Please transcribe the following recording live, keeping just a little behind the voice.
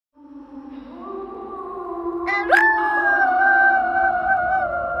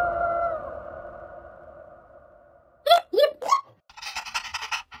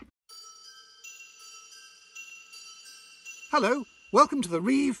Hello, welcome to the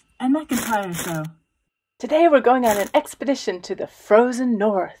Reeve and McIntyre show. Today we're going on an expedition to the frozen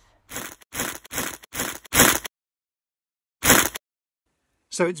north.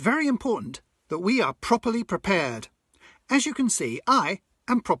 So it's very important that we are properly prepared. As you can see, I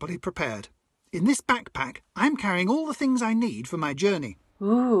am properly prepared. In this backpack, I'm carrying all the things I need for my journey.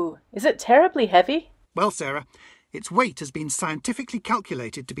 Ooh, is it terribly heavy? Well, Sarah, its weight has been scientifically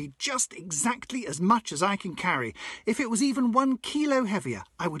calculated to be just exactly as much as I can carry. If it was even 1 kilo heavier,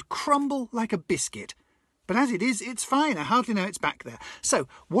 I would crumble like a biscuit. But as it is, it's fine. I hardly know it's back there. So,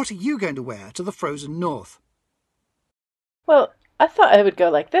 what are you going to wear to the frozen north? Well, I thought I would go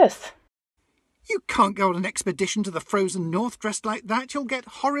like this. You can't go on an expedition to the frozen north dressed like that. You'll get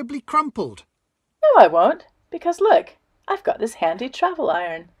horribly crumpled. No, I won't, because look, I've got this handy travel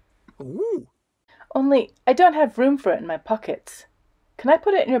iron. Ooh. Only I don't have room for it in my pockets. Can I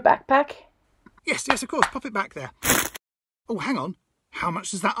put it in your backpack? Yes, of course. Pop it back there. Oh, hang on. How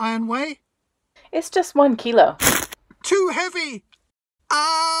much does that iron weigh? It's just 1 kilo. Too heavy!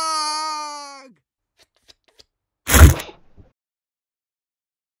 Arrgh!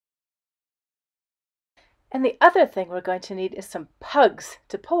 And the other thing we're going to need is some pugs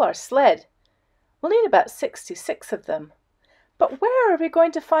to pull our sled. We'll need about 66 of them. But where are we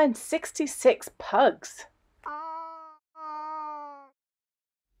going to find 66 pugs?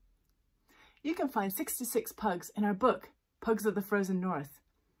 You can find 66 pugs in our book, Pugs of the Frozen North.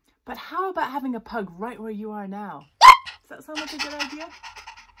 But how about having a pug right where you are now? Does that sound like a good idea?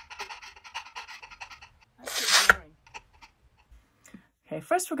 That's a bit boring. Okay,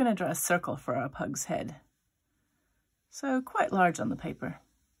 first we're going to draw a circle for our pug's head. So quite large on the paper.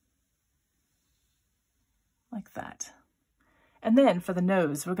 Like that. And then for the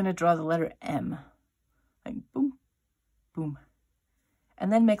nose, we're going to draw the letter M. Like boom, boom.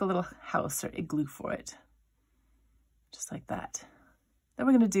 And then make a little house or igloo for it. Just like that. Then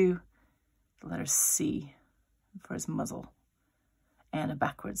we're going to do the letter C for his muzzle. And a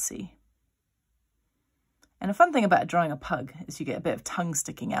backward C. And a fun thing about drawing a pug is you get a bit of tongue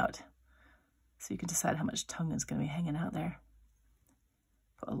sticking out. So you can decide how much tongue is going to be hanging out there.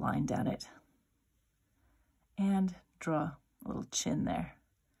 Put a line down it. And draw a little chin there.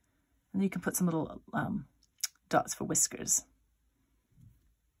 And then you can put some little dots for whiskers.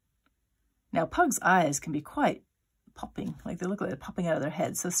 Now, pugs' eyes can be quite popping, like they look like they're popping out of their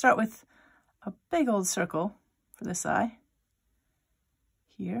head. So start with a big old circle for this eye,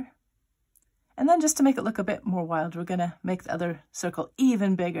 here. And then just to make it look a bit more wild, we're going to make the other circle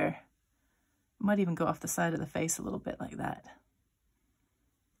even bigger. Might even go off the side of the face a little bit like that.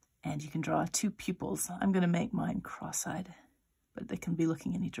 And you can draw 2 pupils. I'm going to make mine cross-eyed, but they can be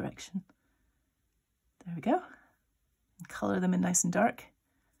looking any direction. There we go. And color them in nice and dark.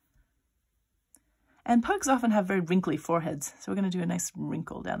 And pugs often have very wrinkly foreheads, so we're going to do a nice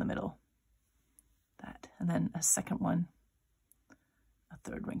wrinkle down the middle. That. And then a second one, a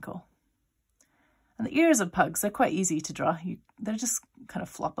third wrinkle. And the ears of pugs, they're quite easy to draw. They're just kind of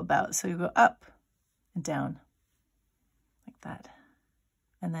flop about, so you go up and down, like that.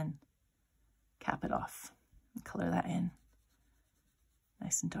 And then cap it off and color that in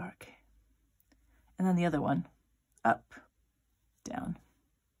nice and dark. And then the other one, up, down,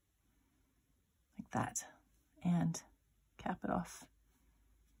 like that. And cap it off.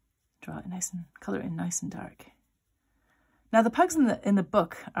 Draw it nice and color it in nice and dark. Now the pugs in the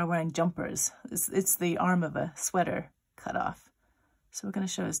book are wearing jumpers. It's the arm of a sweater cut off. So we're going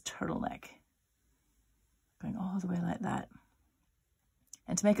to show his turtleneck. Going all the way like that.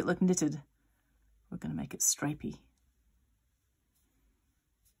 And to make it look knitted, we're going to make it stripy.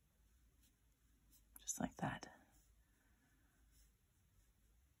 Just like that.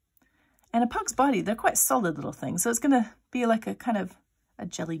 And a pug's body, they're quite solid little things. So it's going to be like a kind of a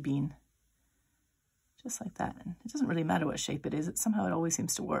jelly bean. Just like that. And it doesn't really matter what shape it is. Somehow it always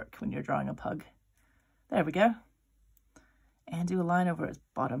seems to work when you're drawing a pug. There we go. And do a line over its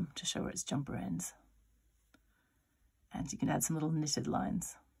bottom to show where its jumper ends. And you can add some little knitted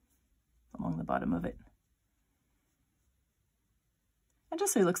lines along the bottom of it. And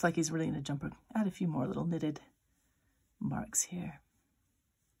just so he looks like he's really in a jumper, add a few more little knitted marks here.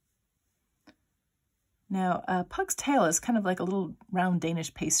 Now, a pug's tail is kind of like a little round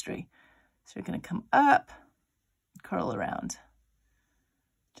Danish pastry. So you're going to come up, curl around,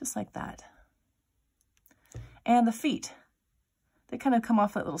 just like that. And the feet, they kind of come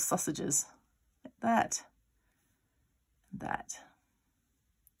off like little sausages, like that. That.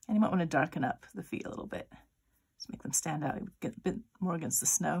 And you might want to darken up the feet a little bit. Just make them stand out, get a bit more against the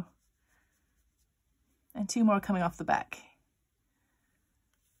snow. And 2 more coming off the back.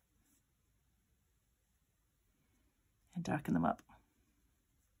 and darken them up.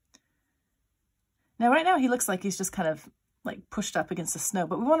 Now, right now he looks like he's just kind of like pushed up against the snow,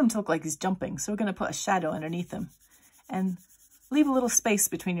 but we want him to look like he's jumping. So we're going to put a shadow underneath him and leave a little space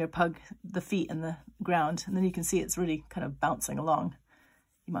between your pug, the feet and the ground. And then you can see it's really kind of bouncing along.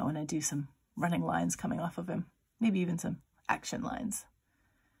 You might want to do some running lines coming off of him, maybe even some action lines.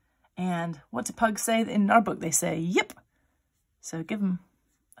 And what do pugs say? In our book, they say, yip. So give them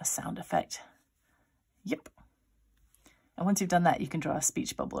a sound effect. Yip. And once you've done that, you can draw a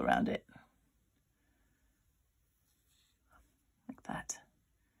speech bubble around it. Like that.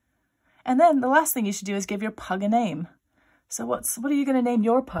 And then the last thing you should do is give your pug a name. So what are you going to name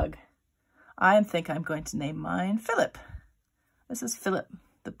your pug? I think I'm going to name mine Philip. This is Philip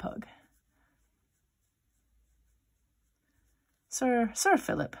the pug. Sir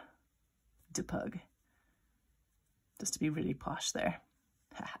Philip the pug. Just to be really posh there.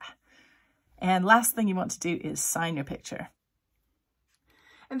 And last thing you want to do is sign your picture.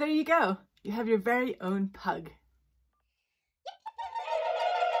 And there you go. You have your very own pug.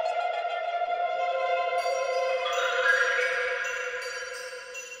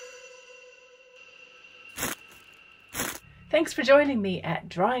 Thanks for joining me at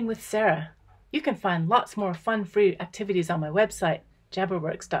Drawing with Sarah. You can find lots more fun free activities on my website,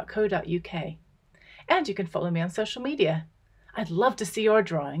 jabberworks.co.uk. And you can follow me on social media. I'd love to see your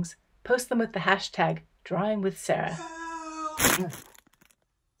drawings. Post them with the hashtag #DrawingWithSarah.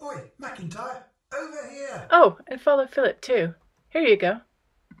 Oi, McIntyre, over here. Oh, and follow Philip too. Here you go.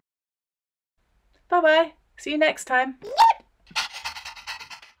 Bye-bye. See you next time.